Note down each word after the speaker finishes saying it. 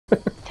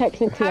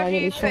technically How I do you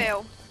nearly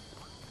feel?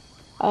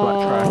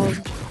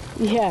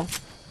 Yeah.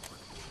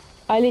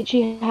 I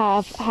literally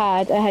have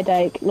had a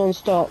headache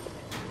non-stop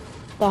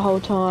the whole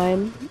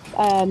time.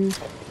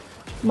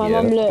 My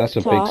mum that's a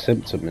looked big up.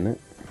 symptom, isn't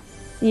it?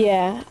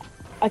 Yeah.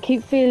 I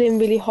keep feeling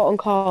really hot and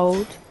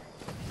cold.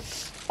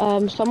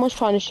 Someone's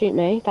trying to shoot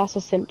me. That's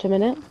a symptom,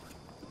 innit?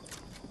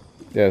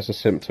 Yeah, it's a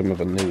symptom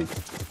of a need.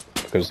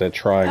 Because they're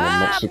trying and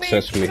not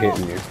successfully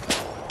hitting you.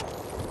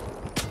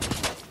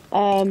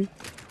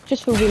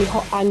 Just feel really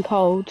hot and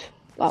cold.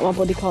 Like my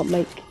body can't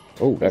make.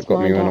 Oh, that its got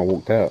me mind when I up.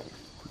 walked out.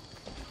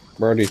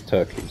 Where are these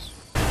turkeys?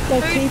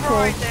 There's Who's people.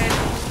 riding?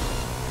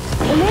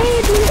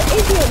 Idiot,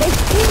 there's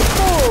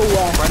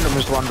people! Brendan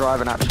was the one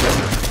driving, actually.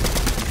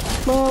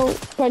 Well,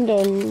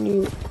 Brendan,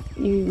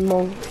 you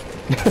mong.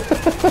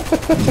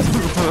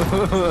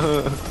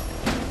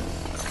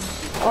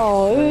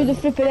 Oh, who the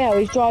flipping hell?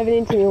 He's driving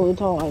into me all the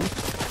time.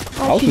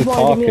 I was just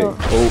parking. Oh,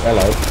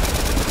 hello.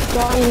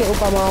 Dying little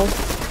bumhole.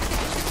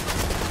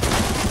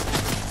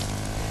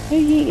 Who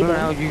yeeted him?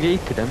 Well, you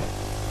yeeted him.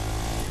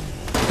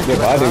 Yeah,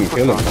 but I didn't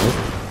kill him,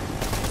 though.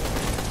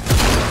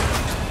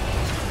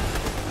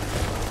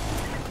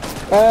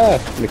 Ah!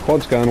 The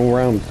quad's going all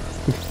round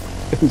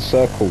in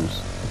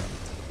circles.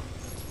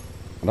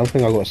 I don't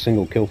think I got a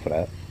single kill for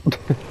that.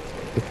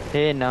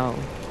 Here now.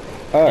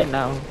 Oh. Here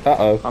now.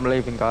 Uh-oh. I'm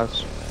leaving,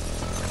 guys.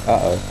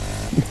 Uh-oh.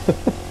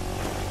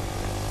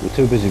 We're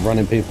too busy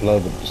running people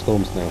over the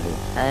storms now here.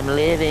 I'm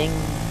leaving.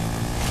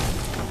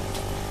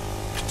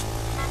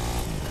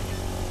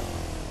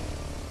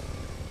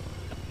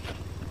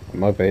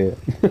 I'm over here.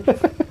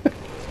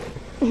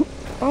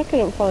 I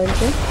couldn't find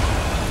him.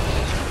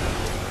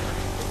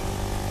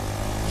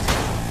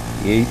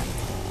 Yeet.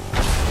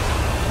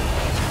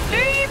 Do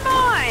you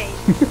mind?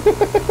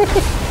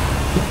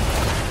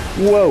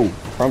 Whoa!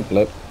 Front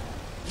flip.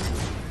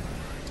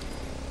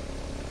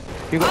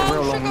 You got a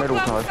real Oh, long sugar middle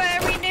plum toe.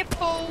 fairy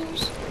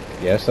nipples.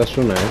 Yes, that's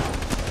your name.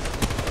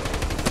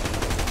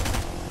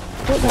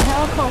 What the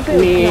hell? I can't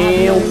build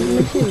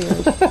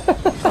because I have no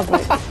materials. Oh,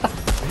 wait.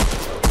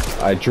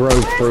 I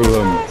drove through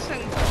Where's the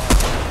him.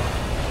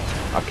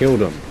 person I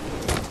killed him.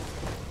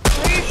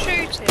 Who are you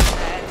shooting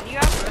then? You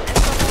haven't.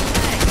 There's someone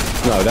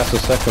there. No, that's the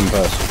second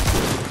person.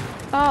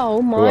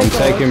 Oh my Who I'm god.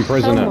 taking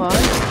prisoner.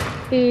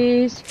 Someone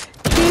is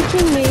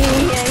shooting me.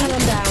 Yeah, and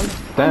I'm down.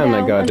 Damn, I'm that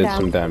down, guy I'm did down.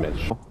 some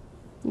damage.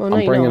 Well, no,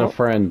 I'm you're bringing not. a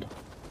friend.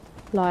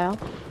 Liar.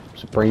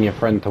 So bring your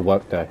friend to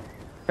work day.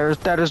 They're as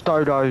dead as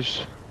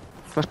dodos.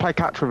 Let's play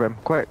catch with him,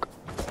 quick.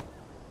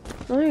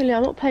 No, really,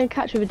 I'm not playing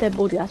catch with a dead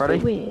body. That's a Ready?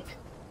 bit weird.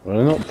 Well,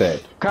 they're not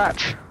dead.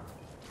 Catch!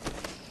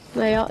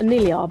 They are,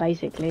 nearly are,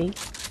 basically.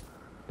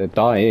 They're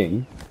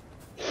dying.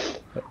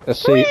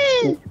 Let's see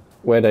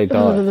where they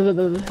die.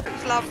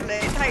 It's lovely.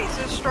 It takes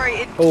us straight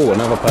into Oh,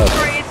 another person.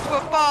 straight into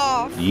a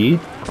bath. Yeet.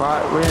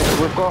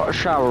 Right, we've got a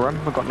shower room,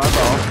 we've got no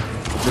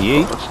bath.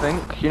 Yeet. Got the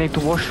sink. You need to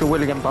wash your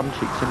willy and bum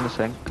cheeks in the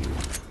sink.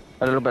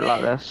 A little bit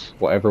like this.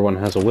 Well, everyone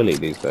has a willy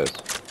these days.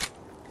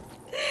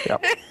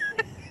 Yep.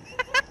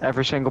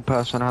 Every single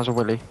person has a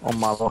willy on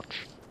my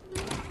watch.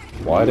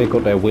 Why they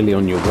got their willy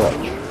on your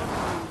watch?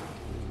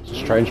 It's a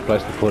strange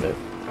place to put it.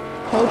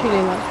 Told you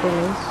they like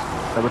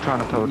willies. They were trying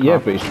to tell the Yeah,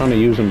 time. but he's trying to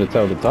use them to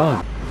tell the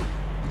time.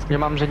 Your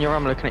mum's in your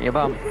room looking at your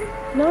bum.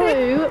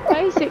 No,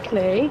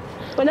 basically,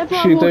 whenever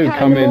I She walk do out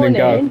come in the in and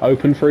morning, go,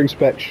 open for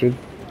inspection.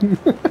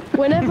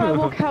 whenever I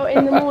walk out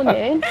in the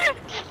morning,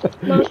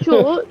 my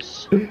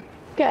shorts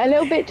get a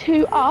little bit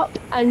too up,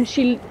 and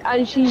she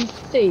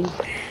sees.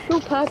 All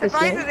purposely.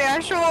 Basically,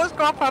 our shorts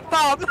got up her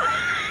bum.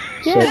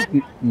 Yeah,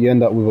 So you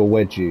end up with a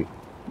wedgie.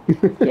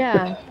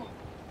 yeah,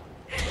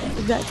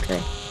 exactly.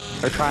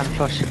 They try and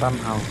flush your bum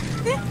hole.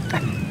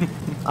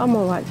 I'm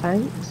alright,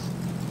 thanks.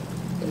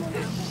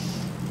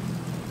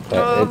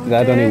 But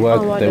that'd only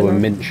work Oh, I if they don't were know.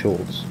 mint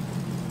shorts.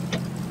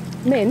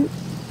 Mint.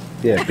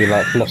 Yeah, it'd be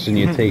like flossing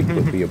your teeth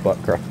but for your butt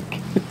crack.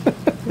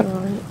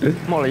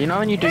 Right. Molly, you know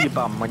when you do your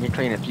bum, when you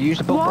clean it, do you use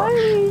the bulb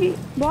brush?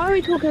 Why are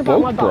we talking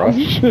about my Bulk bum?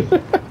 brush.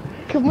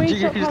 Can we Do you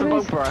stop use the having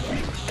bulb this?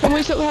 brush? Can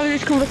we stop having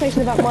this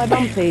conversation about my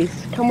bum,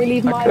 please? Can we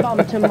leave my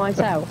bum to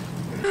myself?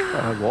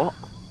 What?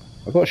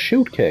 I've got a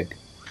shield keg.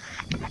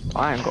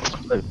 I ain't got a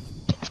clue.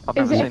 I've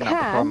Is never it a seen that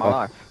before in my can?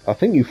 life. I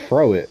think you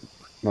throw it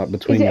like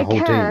between Is it your a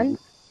whole can? team.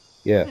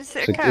 Yeah, Is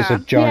it it's a a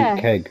can? giant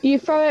Yeah, keg. you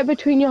throw it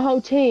between your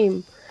whole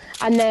team,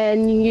 and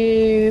then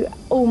you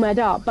all med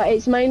up. But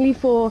it's mainly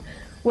for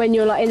when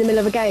you're like in the middle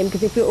of a game,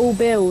 because if you're all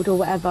build or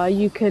whatever,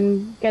 you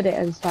can get it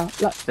and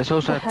stuff. Like, This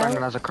also the if Brendan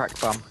hell? has a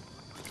cracked bum.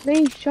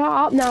 Please shut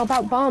up now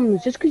about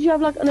bums. Just because you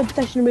have like an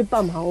obsession with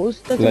bum holes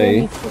doesn't Lee,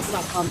 mean you talk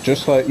about bums.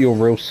 Just like your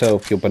real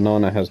self, your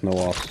banana has no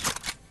ass.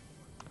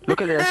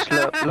 Look at this,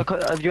 look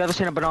at, have you ever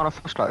seen a banana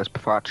flush like this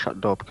before I had to shut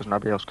the door because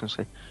nobody else can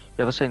see? You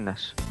ever seen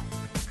this?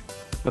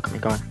 Look at me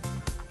going.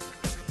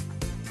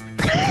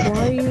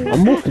 Why are you? I'm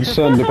more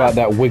concerned about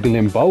that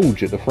wiggling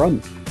bulge at the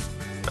front.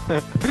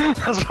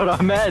 That's what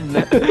I meant!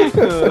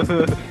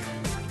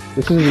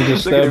 This is a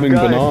disturbing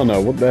go. banana,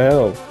 what the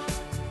hell?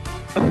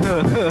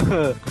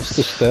 It's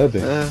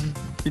disturbing.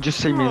 You just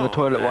see me in the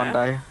toilet one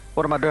day.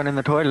 What am I doing in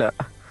the toilet?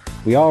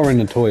 We are in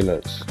the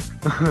toilets.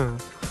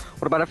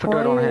 What about if I do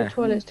Why it are on you in here? the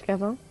toilets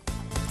together?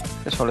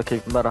 This will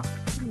keep better.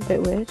 A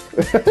bit weird.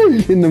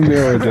 He's in the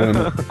mirror doing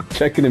it.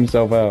 Checking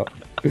himself out.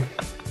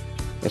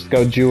 Let's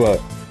go duo.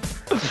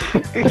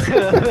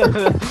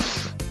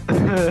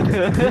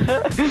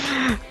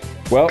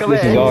 Well, Come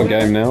this is here. our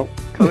game now.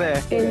 Come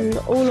here. In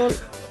all on...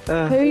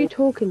 Who are you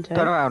talking Turn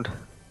to? around.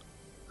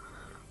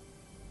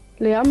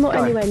 Lee, I'm not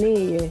Go. anywhere near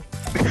you.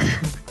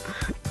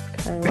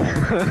 Okay,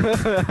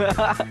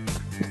 well.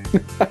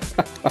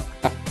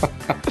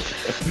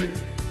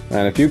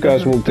 And if you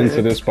guys walked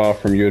into this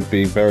bathroom, you'd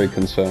be very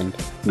concerned.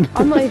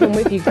 I'm not even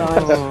with you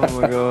guys.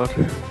 Oh my god.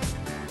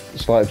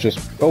 It's like just,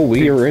 oh,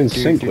 we are in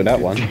sync with that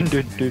one.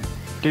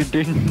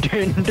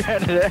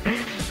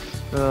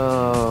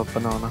 Oh,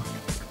 banana.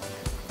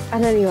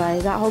 And anyway,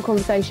 that whole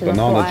conversation,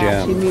 Banana I thought I jam.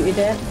 actually muted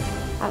it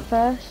at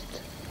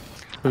first.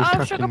 Who's Oh,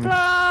 touching sugar me?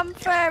 plum,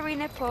 fairy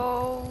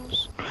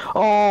nipples.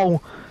 Oh,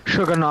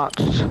 sugar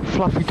nuts,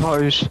 fluffy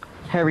toes,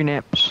 hairy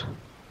nips.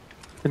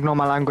 Ignore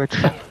my language.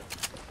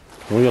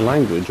 Well, your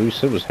language, all you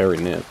said was hairy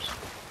nips.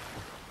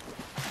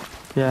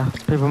 Yeah,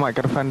 people might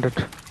get offended.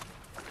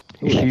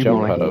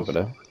 Jump pad over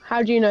there.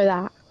 How do you know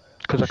that?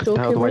 Because I can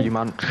tell the way you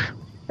munch.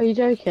 Are you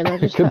joking? I I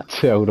just could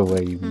tell the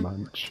way you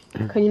munch.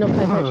 Can you not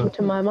pay attention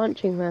to my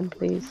munching then,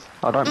 please?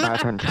 I don't pay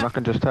attention, I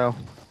can just tell.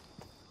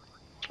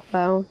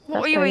 Well, What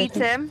that's are you paying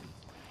attention. eating?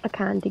 A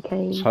candy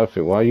cane.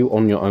 Sophie, why are you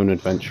on your own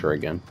adventure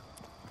again?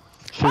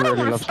 She I don't really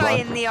want to loves stay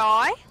life. in the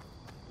eye.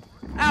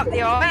 Out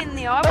the eye, in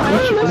the eye.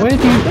 Where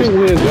do you think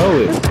we're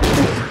going?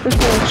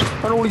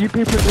 And all you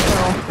people are just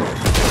off.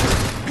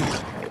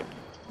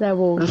 They're I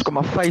walls. just got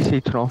my face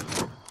eaten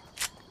off.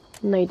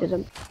 No, you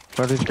didn't.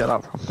 Where did you get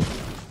that from?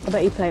 I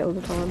bet you play it all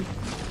the time.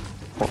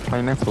 What,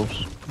 play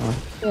nipples? No.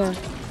 Yeah.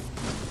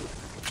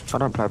 I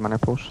don't play with my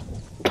nipples.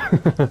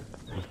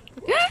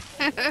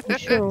 You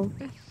sure?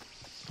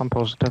 I'm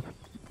positive.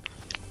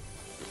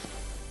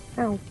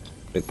 Ow.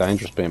 Bit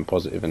dangerous being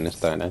positive in this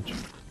day and age.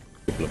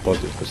 People are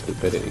positive for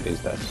stupidity these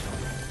days.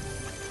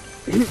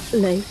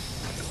 Lee.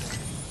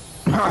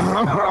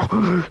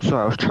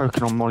 Sorry, I was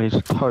choking on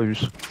Molly's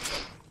toes.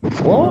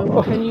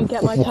 What? Can you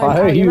get my toes Why out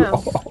are of your you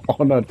mouth?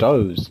 on her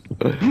toes?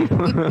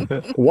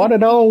 What are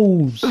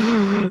those?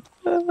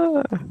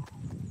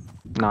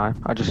 No,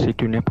 I just see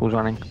two nipples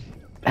running.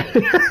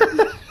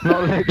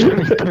 Not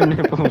literally two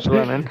nipples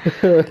running.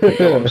 You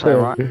know what I'm saying,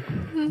 right?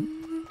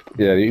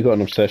 Yeah, you got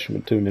an obsession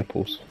with two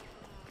nipples.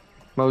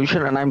 Well, you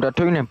shouldn't have named her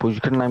two nipples.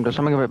 You could have named her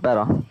something a bit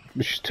better.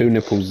 She's two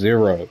nipples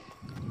zero.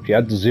 If you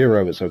add the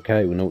zero, it's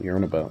okay. We know what you're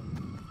on about.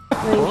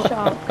 Lee, shut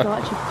up. Can I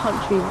actually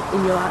punch you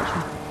in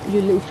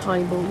your little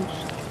tiny balls?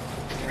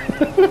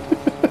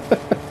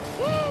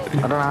 I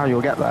don't know how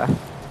you'll get there.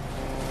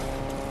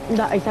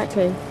 That,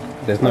 exactly.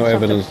 There's no I'll just have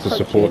to evidence to punch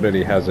support you. that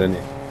he has any.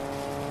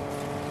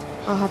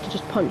 I'll have to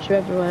just punch you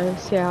everywhere and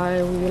see how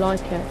you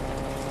like it.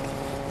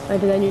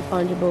 Maybe then you'd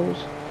find your balls.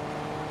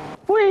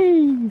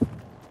 Whee!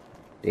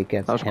 It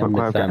gets That was quite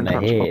quiet getting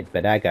transport.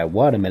 but I got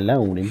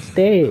watermelon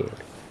instead.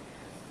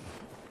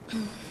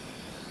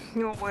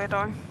 You're a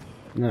weirdo.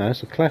 No,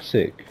 that's a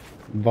classic.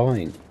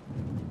 Vine.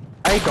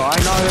 A guy?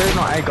 No,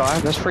 not a guy.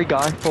 There's three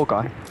guy, four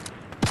guy.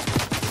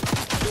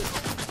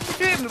 What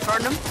do you hear me,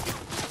 Burnham?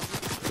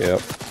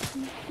 Yep.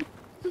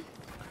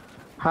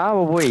 How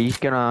are we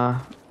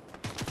gonna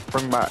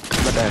bring back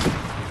the dead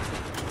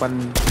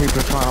when people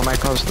are trying to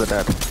make us the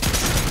dead?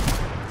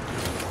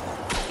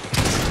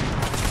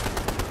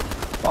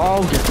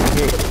 Oh, get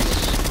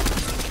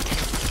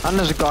hits. And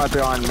there's a guy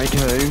behind me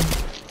too,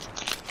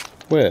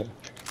 Where?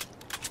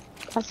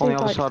 That on the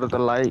seems other like, side of the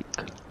lake.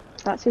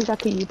 that seems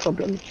like a you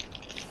problem.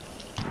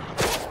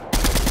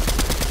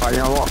 But you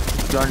know what?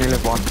 You only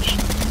live once.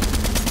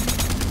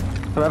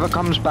 Whoever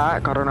comes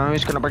back, I don't know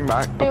who's gonna bring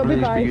back, but It'll be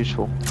please be both.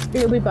 useful.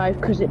 It'll be both,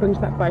 because it brings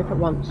back both at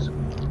once.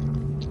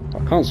 I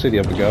can't see the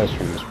other guys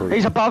from this room.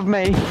 He's above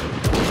me!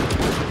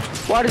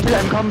 Why did you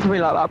let him come for me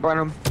like that,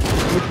 Brenham?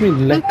 What do you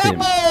mean let him?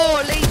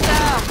 Oh, lead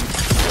down.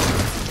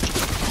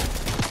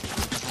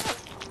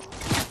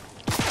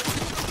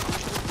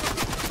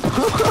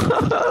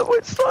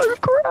 We're so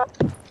crap!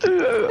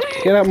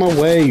 Get out my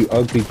way, you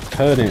ugly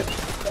turnip.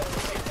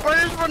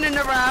 Brother's running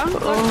around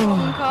like a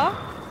wonker.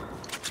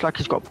 It's like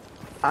he's got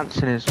ants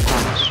in his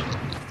pants.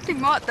 He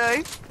might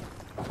do.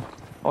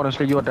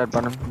 Honestly, you're dead,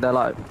 Brenham. They're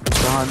like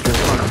behind you, in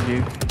front of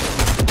you.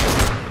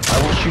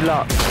 I wish you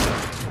luck.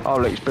 Oh,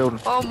 look, he's building.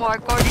 Oh my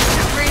god, you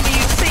should really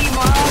see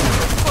my arms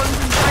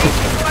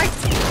concentration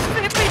waiting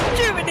for him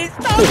chewing his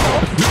tongue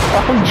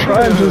off. I'm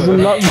trying to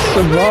Moving his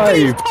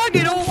survive. tongue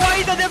in all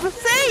ways I've never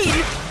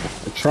seen.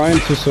 I'm trying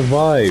to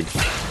survive.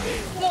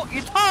 What,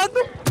 your tongue?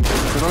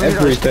 As long as he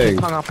don't stick Everything. his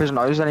tongue up his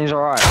nose, then he's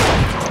alright.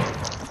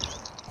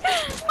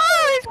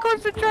 Oh, his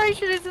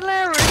concentration is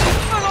hilarious. He's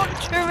full on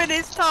chewing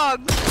his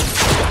tongue.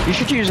 You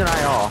should use an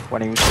AR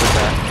when he was stood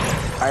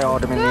there.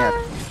 AR'd him in the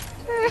head.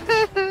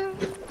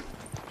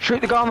 Shoot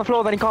the guy on the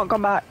floor, then he can't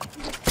come back.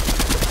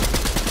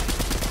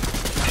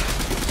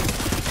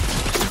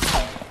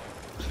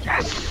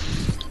 Yes!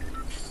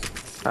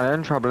 And the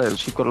only trouble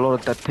is, you've got a lot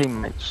of dead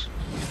teammates.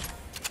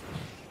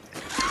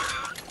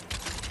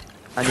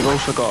 And you've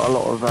also got a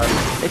lot of,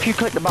 if you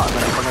click the button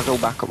then it brings us all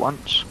back at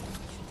once.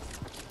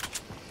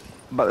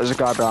 But there's a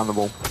guy behind the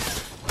wall.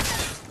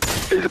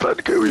 He's about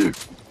to kill you.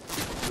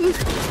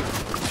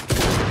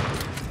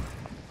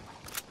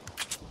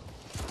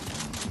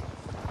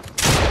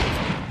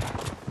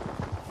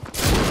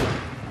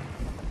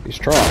 He's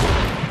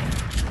trying.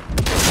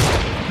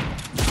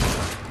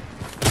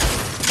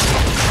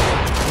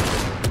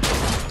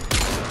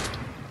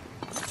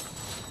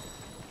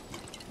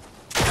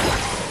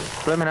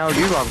 Blimmin' hell,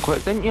 you run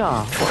quick, didn't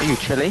ya? What are you,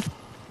 chilly?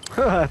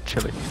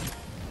 Chilly.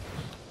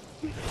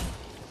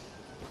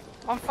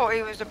 I thought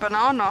he was a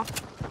banana.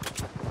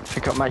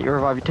 Think up, mate, you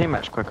revive your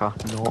teammates quicker.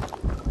 No.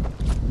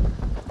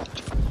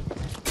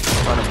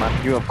 Right,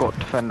 man, you have got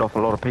to fend off a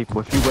lot of people.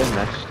 If you win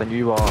this, then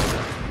you are...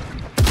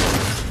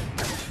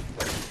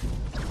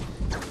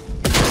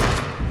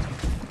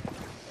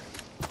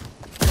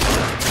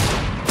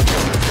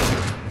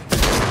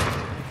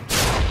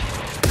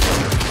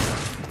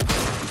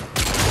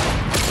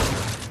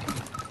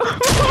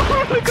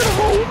 Look at them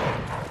all!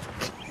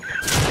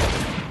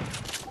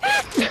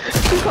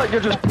 It's like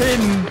you're just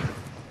pinned.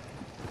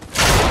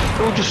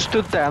 They all just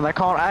stood there and they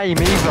can't aim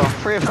either.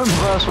 3 of them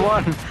versus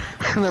 1. And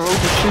they're all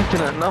just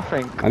shooting at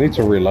nothing. I need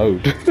to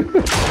reload.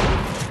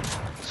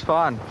 It's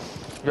fine.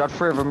 You had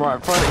 3 of them right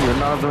in front of you and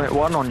none of them hit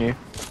 1 on you.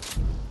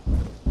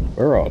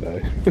 Where are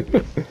they?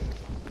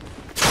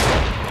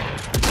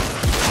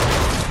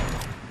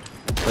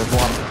 There's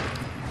 1.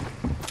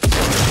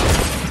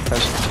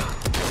 There's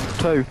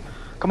 2.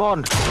 Come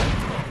on!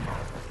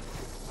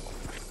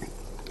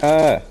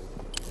 Ah!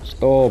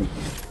 Storm!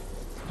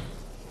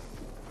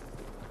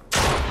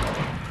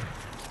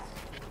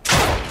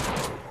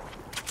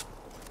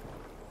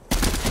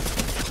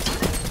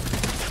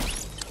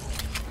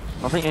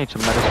 I think you need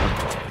some medicine. Do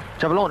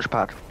you have a launch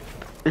pad?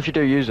 If you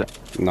do, use it.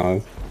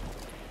 No.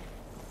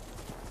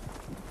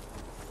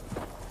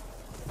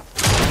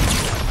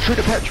 Shoot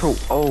the petrol!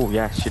 Oh,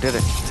 yes, you did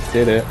it.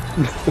 Did it.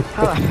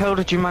 How the hell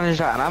did you manage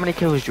that? And how many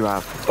kills do you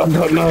have? I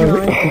don't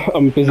know.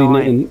 I'm busy 9.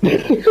 knitting.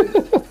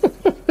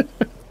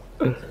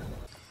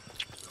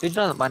 You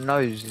know that my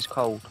nose is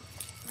cold.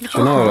 Do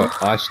you know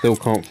that I still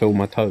can't feel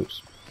my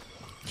toes?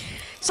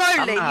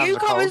 Solely, you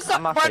come and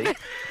suck Brendan's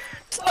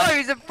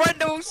toes and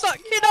Brendan will suck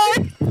your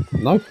nose.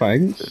 No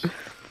thanks.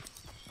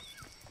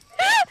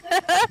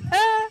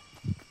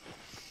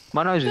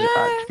 My nose is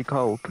actually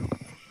cold.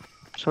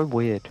 So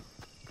weird.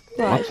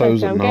 Right,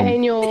 toes so are I'm numb.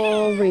 getting your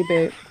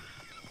reboot.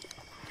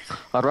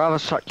 I'd rather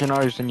suck your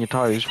nose than your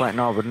toes. Wait,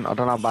 no, I wouldn't. I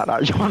don't know about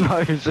that. Your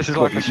nose this is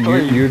like a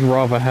stream. You'd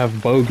rather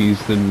have bogeys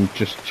than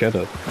just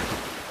cheddar.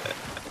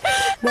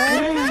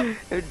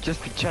 It'd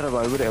just be cheddar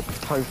though, would it?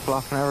 Toe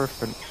fluff and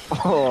everything.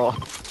 Oh.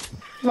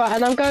 Right,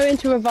 and I'm going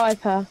to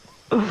revive her.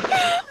 Why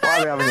are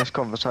we having this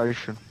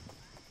conversation?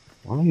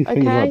 Why are you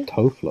thinking Okay. about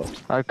toe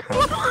fluff? Okay.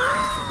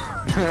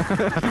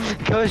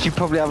 Because you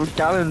probably have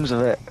gallons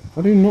of it.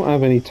 I do not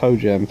have any toe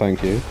jam,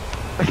 thank you.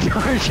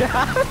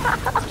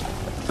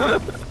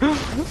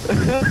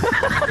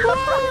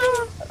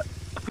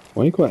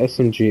 Why you got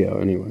SMG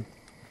out anyway?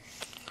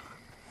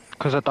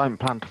 Because I don't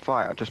plan to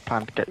fight, I just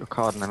plan to get your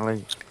card and then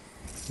leave.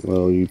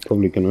 Well, you're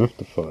probably gonna have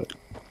to fight.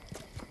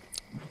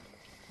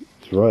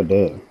 It's right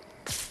there.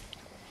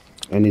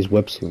 And he's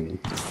web slinging.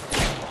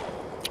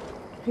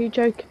 Are you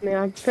joking me?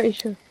 I'm pretty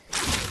sure.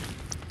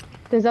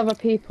 There's other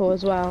people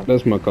as well.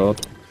 There's my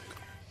card.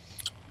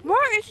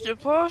 Where is the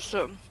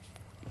person?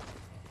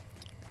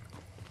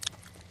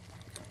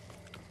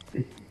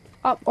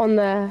 Up on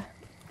there.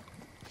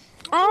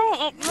 Oh,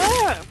 up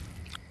there.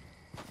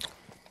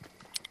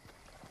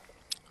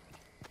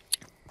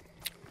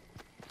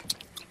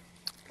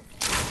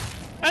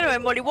 Anyway,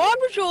 Molly, why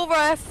was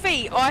your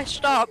feet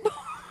iced up?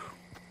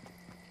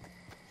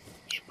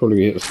 Should probably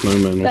get a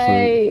snowman or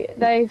something.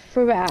 They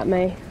threw it at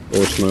me.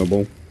 Or a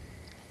snowball.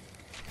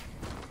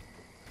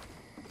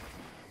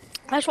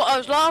 That's what I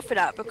was laughing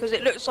at because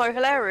it looked so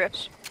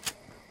hilarious.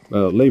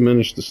 Lee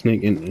managed to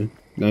sneak in there.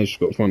 Now he's just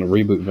got to find a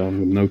reboot van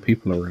with no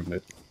people around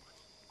it.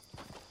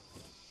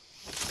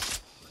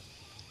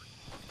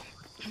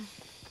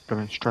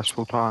 Having a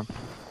stressful time.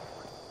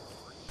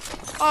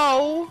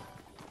 Oh.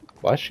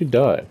 Why'd she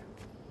die?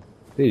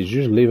 Please,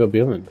 just leave her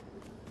behind.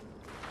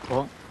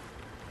 What?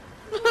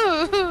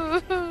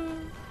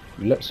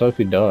 You let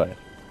Sophie die.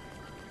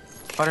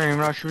 I didn't even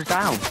know she was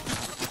down.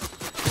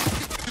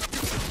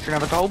 She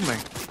never told me.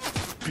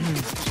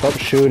 Stop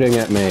shooting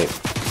at me.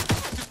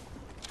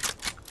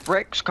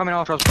 Rick's coming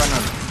after us,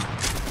 Brendan.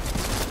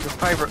 Your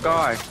favourite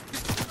guy.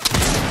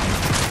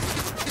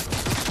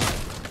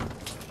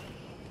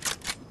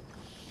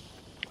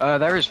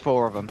 There is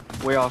 4 of them.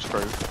 We are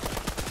screwed.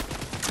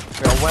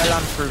 We are well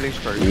and truly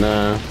screwed.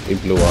 Nah, he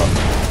blew up.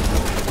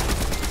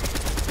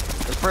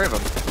 There's 3 of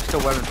them. We're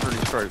still well and truly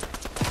screwed.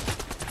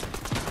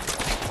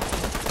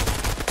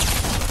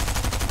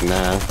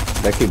 Nah,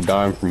 they keep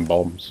dying from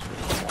bombs.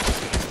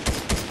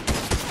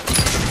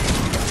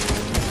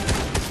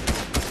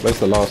 Where's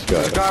the last guy?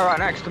 There's a guy right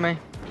next to me.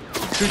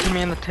 Shooting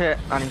me in the tit,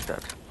 and he's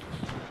dead.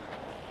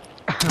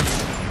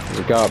 There's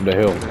a guy up the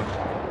hill.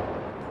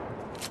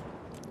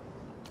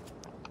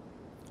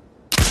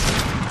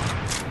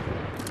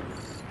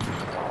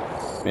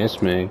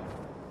 Miss me.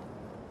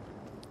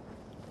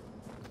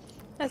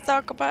 Let's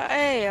talk about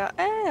air.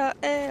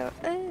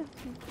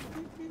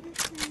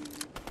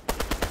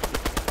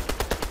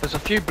 There's a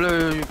few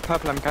blue,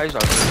 purple MKs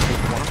over there. If you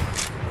want 'em.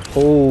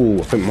 Oh,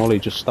 I think Molly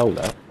just stole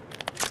that.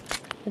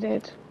 I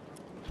did.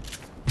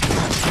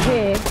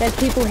 Here, there's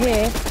people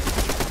here,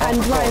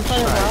 and for right in God's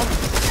front of sake. us.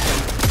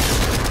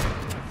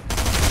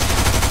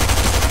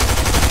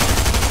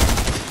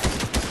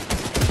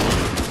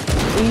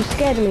 Are you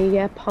scared of me,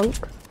 yeah,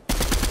 punk?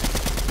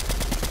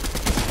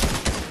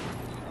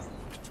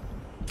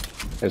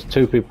 There's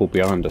 2 people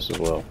behind us as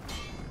well.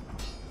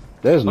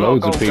 There's A lot of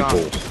loads of gold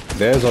people. guns.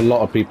 There's a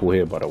lot of people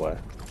here, by the way.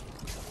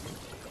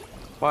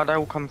 Why'd they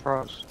all come for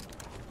us?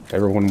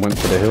 Everyone went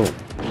to the hill.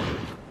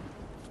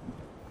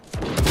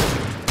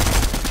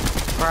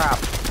 Crap.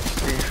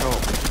 Pretty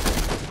short.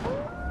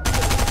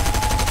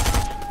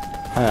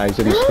 Ah, he's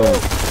in his storm.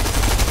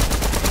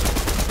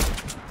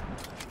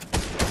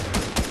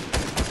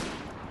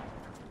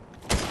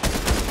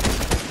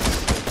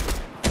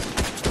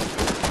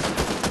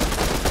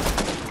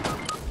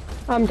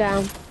 I'm down.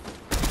 I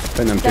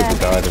think them people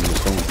There. died in the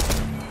storm.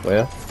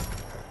 Where?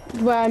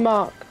 Where I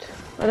marked.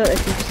 I don't know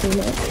if you've seen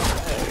it.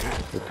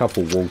 A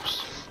couple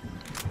wolves.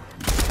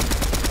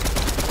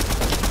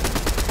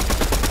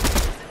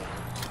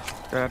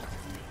 Dead.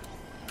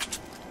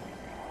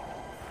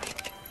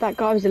 That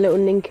guy was a little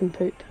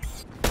nincompoop.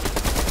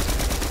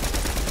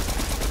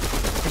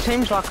 He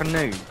seems like a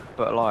noob,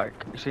 but like,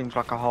 he seems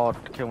like a hard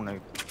kill noob.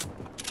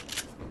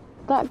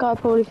 That guy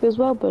probably feels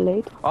well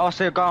bullied. Oh, I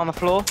see a guy on the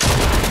floor.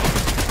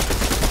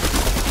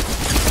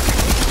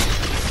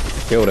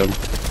 Killed him.